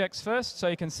the projects first. So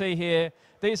you can see here,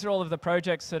 these are all of the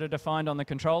projects that are defined on the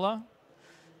controller.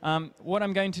 What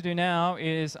I'm going to do now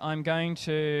is I'm going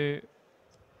to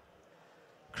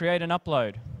create an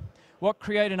upload. What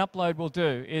create and upload will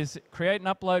do is create and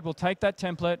upload will take that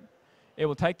template, it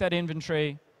will take that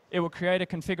inventory, it will create a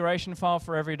configuration file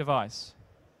for every device.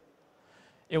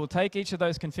 It will take each of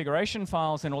those configuration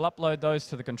files and will upload those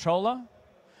to the controller.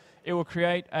 It will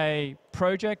create a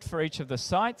project for each of the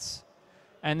sites,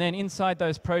 and then inside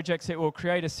those projects it will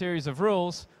create a series of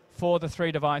rules for the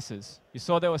 3 devices. You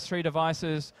saw there were 3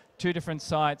 devices, 2 different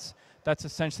sites. That's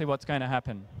essentially what's going to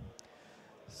happen.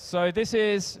 So this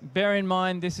is, bear in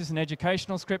mind, this is an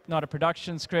educational script, not a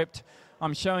production script.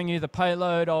 I'm showing you the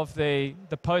payload of the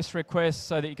post request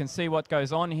so that you can see what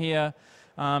goes on here.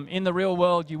 In the real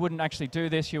world, you wouldn't actually do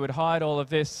this. You would hide all of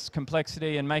this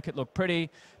complexity and make it look pretty.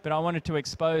 But I wanted to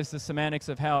expose the semantics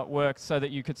of how it works so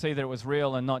that you could see that it was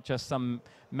real and not just some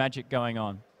magic going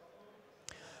on.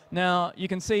 Now, you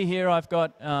can see here I've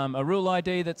got a rule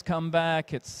ID that's come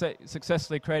back. It's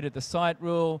successfully created the site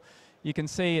rule. You can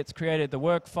see it's created the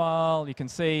work file. You can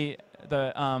see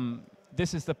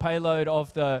this is the payload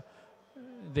of the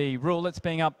rule that's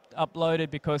being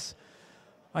uploaded because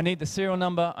I need the serial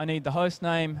number, I need the host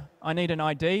name, I need an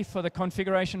ID for the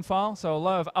configuration file. So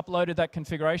although I've uploaded that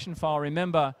configuration file,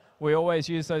 remember, we always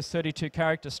use those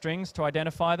 32-character strings to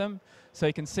identify them. So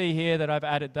you can see here that I've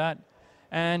added that.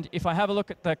 And if I have a look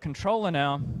at the controller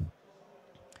now,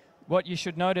 what you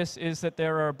should notice is that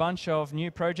there are a bunch of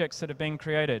new projects that have been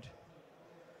created.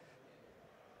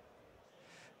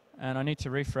 And I need to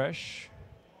refresh.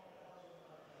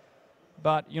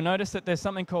 But you'll notice that there's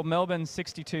something called Melbourne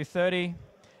 6230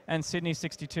 and Sydney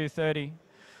 6230.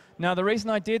 Now, the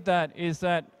reason I did that is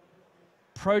that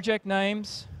project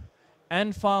names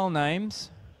and file names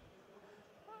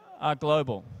are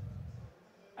global.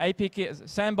 APIC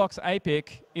Sandbox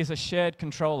APIC is a shared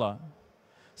controller.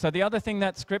 So the other thing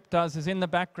that script does is in the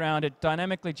background, it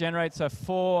dynamically generates a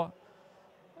 4-digit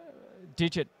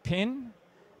PIN,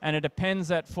 and it appends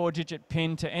that 4-digit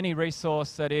PIN to any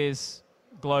resource that is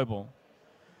global.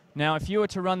 Now, if you were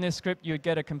to run this script, you'd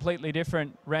get a completely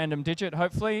different random digit,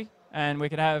 hopefully, and we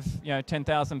could have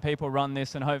 10,000 people run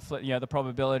this, and hopefully the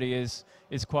probability is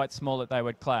quite small that they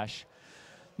would clash.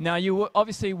 Now, you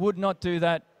obviously would not do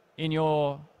that in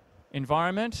your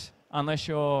environment unless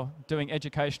you're doing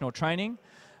educational training,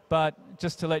 but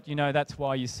just to let you know, that's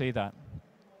why you see that.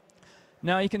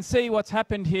 Now, you can see what's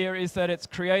happened here is that it's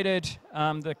created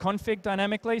the config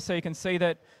dynamically, so you can see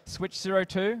that switch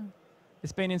 02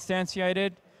 has been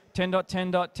instantiated.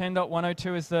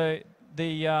 10.10.10.102 is the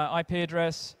IP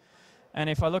address. And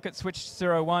if I look at switch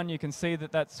 01, you can see that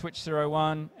that's switch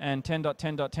 01 and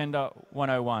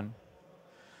 10.10.10.101.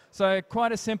 So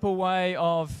quite a simple way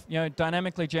of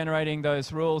dynamically generating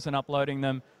those rules and uploading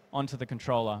them onto the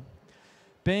controller.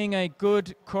 Being a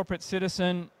good corporate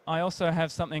citizen, I also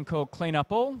have something called clean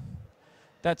up all.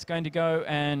 That's going to go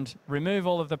and remove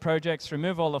all of the projects,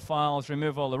 remove all the files,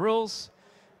 remove all the rules.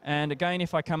 And again,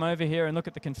 if I come over here and look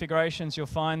at the configurations, you'll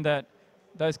find that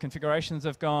those configurations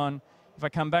have gone. If I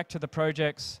come back to the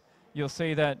projects, you'll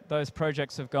see that those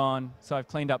projects have gone. So I've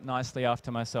cleaned up nicely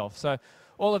after myself. So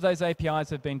all of those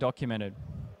APIs have been documented.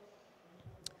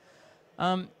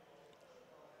 So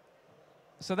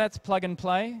that's plug and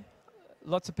play.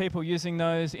 Lots of people using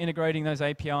those, integrating those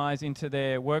APIs into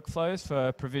their workflows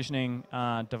for provisioning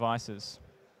devices.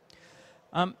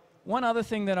 One other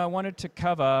thing that I wanted to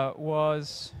cover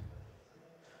was,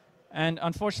 and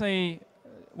unfortunately,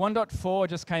 1.4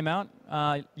 just came out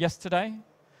yesterday.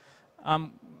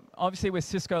 Obviously, with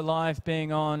Cisco Live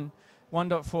being on,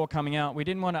 1.4 coming out, we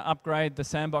didn't want to upgrade the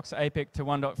Sandbox APIC to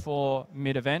 1.4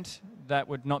 mid-event. That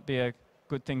would not be a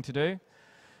good thing to do.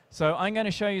 So I'm going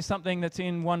to show you something that's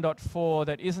in 1.4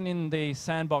 that isn't in the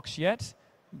Sandbox yet,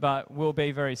 but will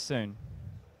be very soon.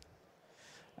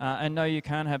 And no, you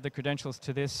can't have the credentials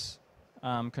to this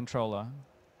controller.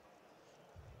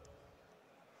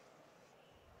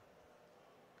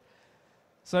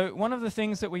 So one of the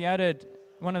things that we added,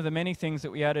 one of the many things that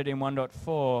we added in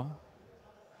 1.4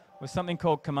 was something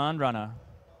called command runner.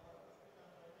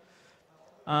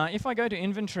 If I go to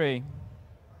inventory,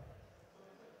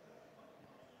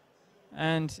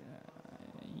 and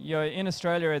in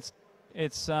Australia it's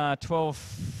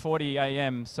 12:40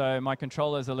 a.m., so my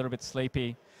controller's a little bit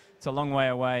sleepy. It's a long way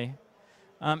away.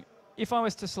 If I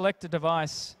was to select a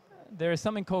device, there is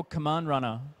something called command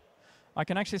runner. I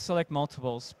can actually select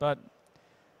multiples, but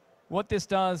what this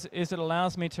does is it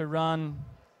allows me to run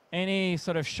any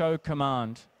sort of show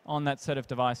command on that set of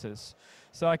devices.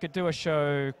 So I could do a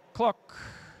show clock.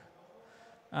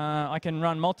 I can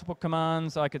run multiple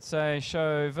commands. I could say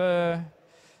show ver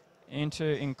into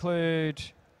include,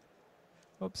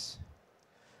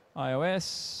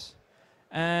 iOS,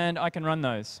 and I can run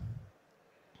those.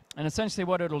 And essentially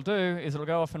what it'll do is it'll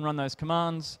go off and run those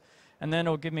commands, and then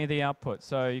it'll give me the output.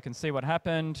 So you can see what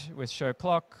happened with show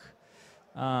clock,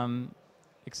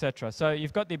 etc. So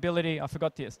you've got the ability, I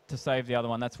forgot to save the other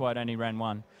one, that's why it only ran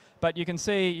one. But you can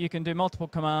see you can do multiple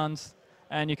commands,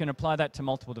 and you can apply that to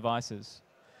multiple devices.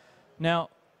 Now,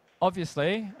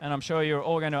 obviously, and I'm sure you're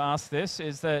all going to ask this,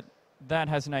 is that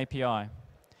has an API.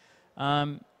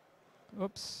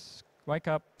 Wake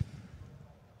up.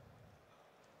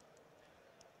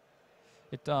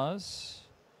 It does,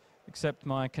 except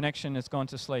my connection has gone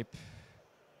to sleep.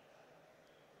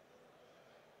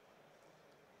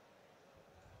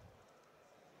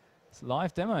 It's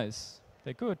live demos,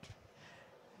 they're good.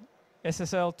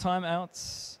 SSL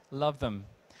timeouts, love them.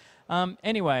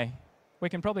 Anyway, we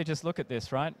can probably just look at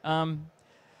this, right?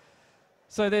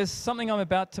 So there's something I'm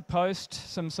about to post,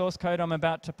 some source code I'm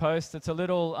about to post. It's a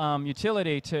little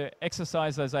utility to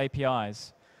exercise those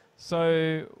APIs.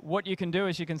 So what you can do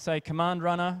is you can say command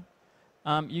runner.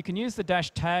 You can use the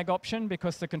 -tag option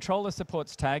because the controller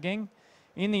supports tagging.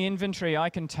 In the inventory, I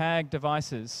can tag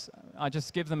devices. I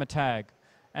just give them a tag,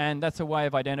 and that's a way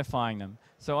of identifying them.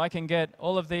 So I can get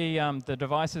all of the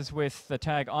devices with the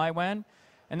tag IWAN,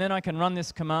 and then I can run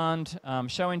this command,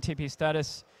 show NTP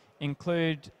status,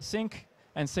 include sync,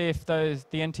 and see if the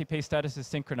NTP status is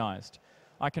synchronized.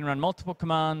 I can run multiple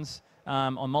commands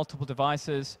on multiple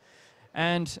devices,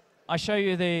 and I show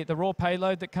you the raw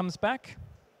payload that comes back.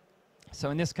 So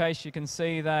in this case, you can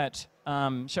see that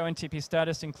show NTP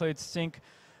status includes sync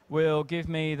will give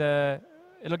me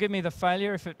it'll give me the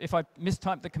failure. If I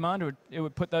mistype the command, it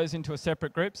would put those into a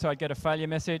separate group, so I'd get a failure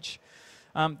message.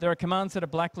 There are commands that are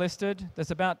blacklisted.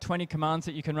 There's about 20 commands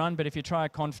that you can run, but if you try a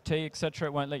conft, etc.,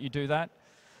 it won't let you do that.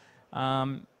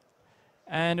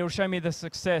 And it'll show me the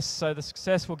success. So the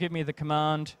success will give me the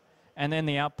command and then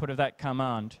the output of that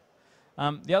command.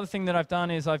 The other thing that I've done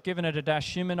is I've given it a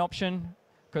 -human option,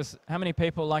 because how many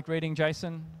people like reading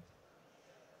JSON?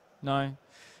 No?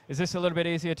 Is this a little bit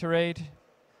easier to read?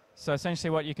 So essentially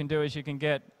what you can do is you can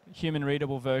get human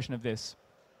readable version of this.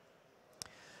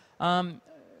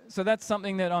 So that's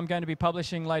something that I'm going to be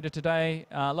publishing later today.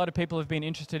 A lot of people have been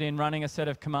interested in running a set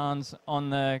of commands on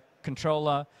the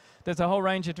controller. There's a whole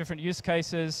range of different use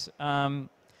cases. One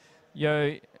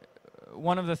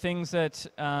of the things that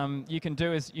you can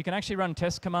do is you can actually run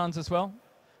test commands as well.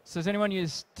 So does anyone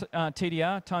use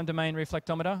TDR, time domain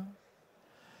reflectometer?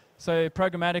 So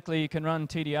programmatically you can run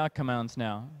TDR commands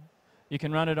now. You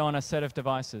can run it on a set of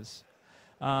devices.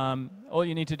 All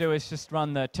you need to do is just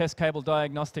run the test cable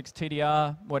diagnostics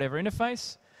TDR whatever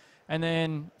interface, and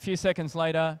then a few seconds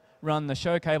later run the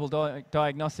show cable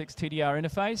diagnostics TDR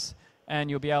interface, and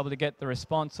you'll be able to get the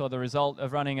response or the result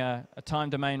of running a time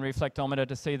domain reflectometer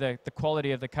to see the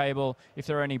quality of the cable, if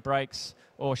there are any breaks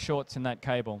or shorts in that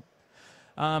cable.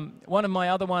 One of my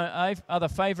other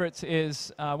favorites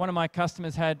is one of my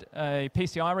customers had a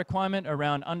PCI requirement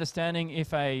around understanding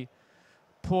if a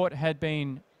port had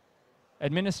been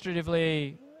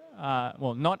administratively,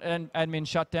 not an admin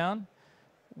shutdown,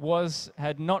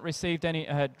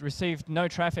 had received no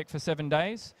traffic for 7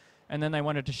 days, and then they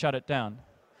wanted to shut it down.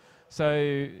 So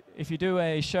if you do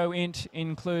a show int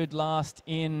include last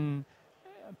in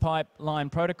pipeline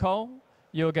protocol,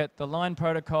 you'll get the line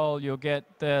protocol, you'll get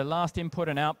the last input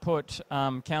and output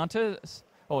counters,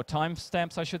 or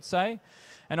timestamps, I should say.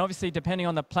 And obviously, depending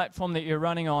on the platform that you're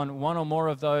running on, one or more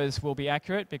of those will be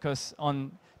accurate, because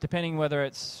depending whether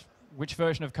it's which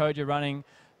version of code you're running,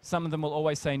 some of them will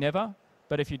always say never.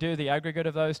 But if you do the aggregate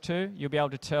of those two, you'll be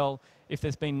able to tell if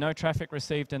there's been no traffic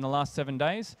received in the last 7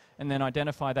 days, and then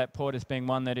identify that port as being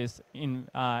one that is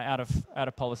out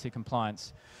of policy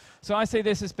compliance. So I see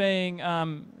this as being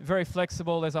very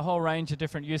flexible. There's a whole range of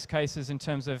different use cases in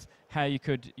terms of how you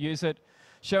could use it.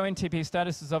 Show NTP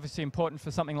status is obviously important for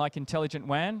something like intelligent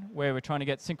WAN, where we're trying to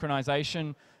get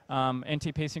synchronization,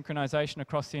 NTP synchronization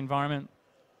across the environment.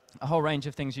 A whole range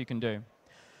of things you can do.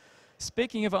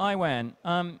 Speaking of IWAN,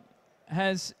 how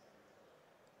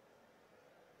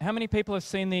many people have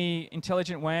seen the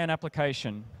intelligent WAN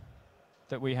application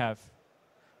that we have?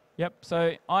 Yep,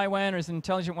 so IWAN is an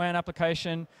intelligent WAN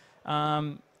application,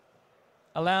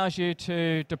 allows you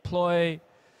to deploy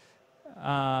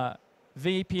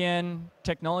VPN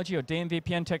technology or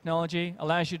DMVPN technology,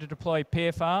 allows you to deploy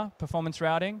PFR, performance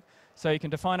routing. So you can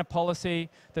define a policy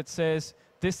that says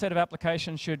this set of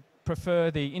applications should prefer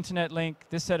the internet link,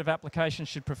 this set of applications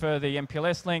should prefer the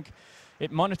MPLS link.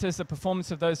 It monitors the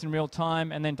performance of those in real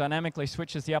time and then dynamically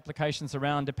switches the applications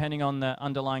around depending on the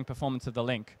underlying performance of the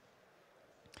link.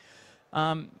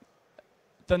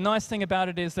 The nice thing about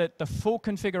it is that the full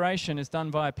configuration is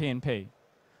done via PNP.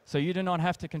 So you do not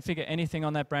have to configure anything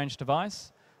on that branch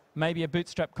device. Maybe a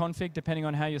bootstrap config, depending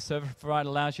on how your service provider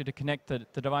allows you to connect the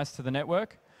device to the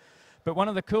network. But one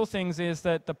of the cool things is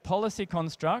that the policy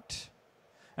construct,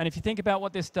 and if you think about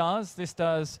what this does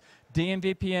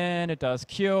DMVPN, it does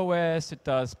QoS, it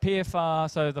does PFR,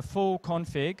 so the full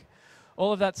config.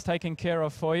 All of that's taken care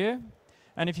of for you.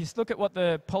 And if you look at what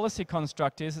the policy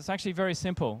construct is, it's actually very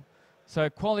simple. So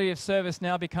quality of service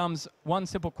now becomes one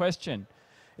simple question.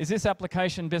 Is this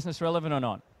application business relevant or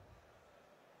not?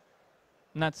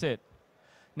 And that's it.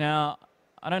 Now,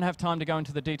 I don't have time to go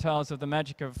into the details of the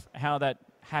magic of how that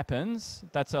happens.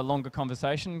 That's a longer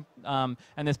conversation. And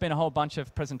there's been a whole bunch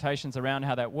of presentations around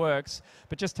how that works.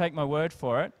 But just take my word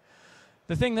for it.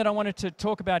 The thing that I wanted to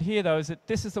talk about here, though, is that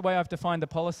this is the way I've defined the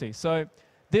policy. So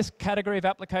this category of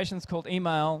applications called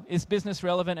email is business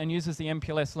relevant and uses the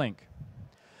MPLS link.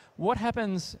 What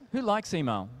happens? Who likes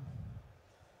email?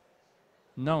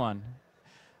 No one.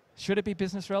 Should it be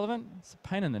business relevant? It's a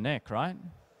pain in the neck, right?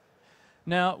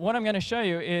 Now, what I'm going to show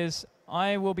you is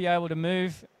I will be able to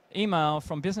move email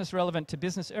from business relevant to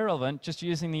business irrelevant just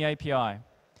using the API.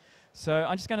 So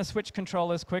I'm just going to switch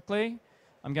controllers quickly.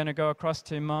 I'm going to go across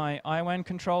to my IWAN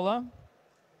controller.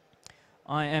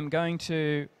 I am going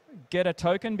to get a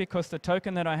token because the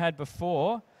token that I had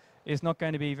before is not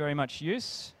going to be very much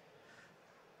use.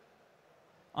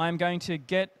 I'm going to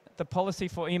get the policy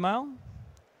for email.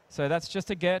 So that's just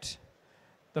a get.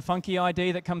 The funky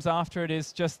ID that comes after it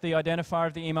is just the identifier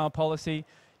of the email policy.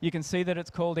 You can see that it's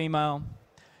called email.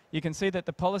 You can see that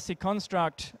the policy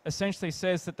construct essentially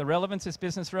says that the relevance is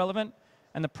business relevant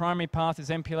and the primary path is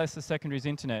MPLS, the secondary is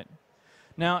internet.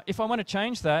 Now, if I want to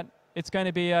change that, it's going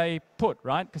to be a put,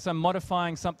 right? Because I'm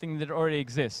modifying something that already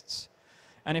exists.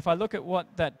 And if I look at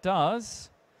what that does,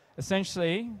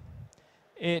 essentially,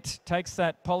 it takes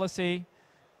that policy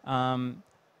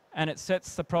and it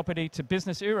sets the property to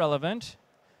business irrelevant.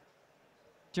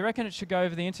 Do you reckon it should go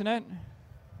over the internet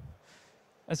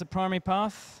as a primary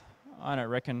path? I don't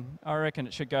reckon. I reckon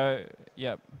it should go,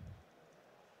 yep.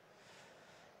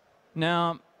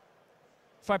 Now,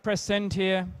 if I press send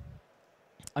here,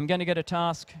 I'm going to get a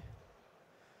task.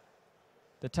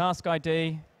 The task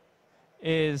ID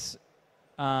is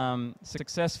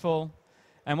successful.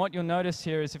 And what you'll notice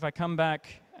here is if I come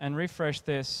back and refresh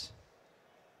this,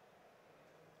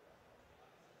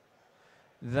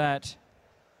 that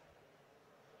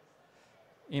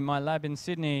in my lab in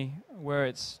Sydney, where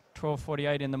it's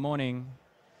 12:48 in the morning,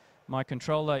 my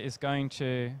controller is going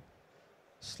to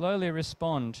slowly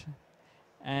respond.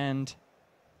 And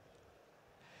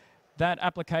that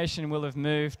application will have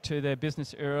moved to their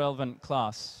business irrelevant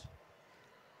class.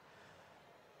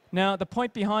 Now, the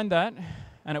point behind that,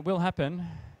 and it will happen,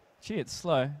 gee, it's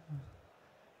slow.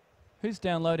 Who's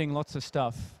downloading lots of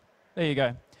stuff? There you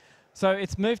go. So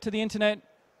it's moved to the internet.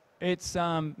 It's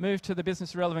moved to the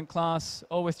business relevant class,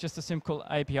 all with just a simple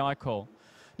API call.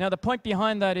 Now, the point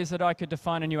behind that is that I could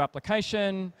define a new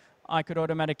application. I could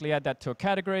automatically add that to a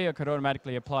category. I could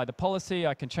automatically apply the policy.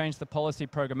 I can change the policy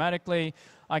programmatically.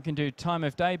 I can do time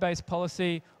of day-based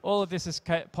policy. All of this is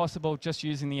possible just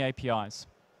using the APIs.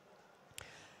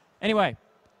 Anyway,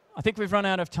 I think we've run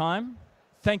out of time.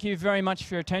 Thank you very much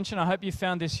for your attention. I hope you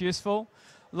found this useful.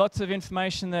 Lots of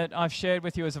information that I've shared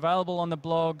with you is available on the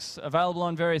blogs, available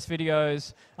on various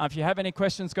videos. If you have any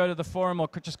questions, go to the forum or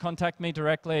just contact me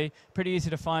directly. Pretty easy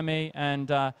to find me, and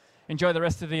enjoy the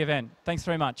rest of the event. Thanks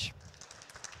very much.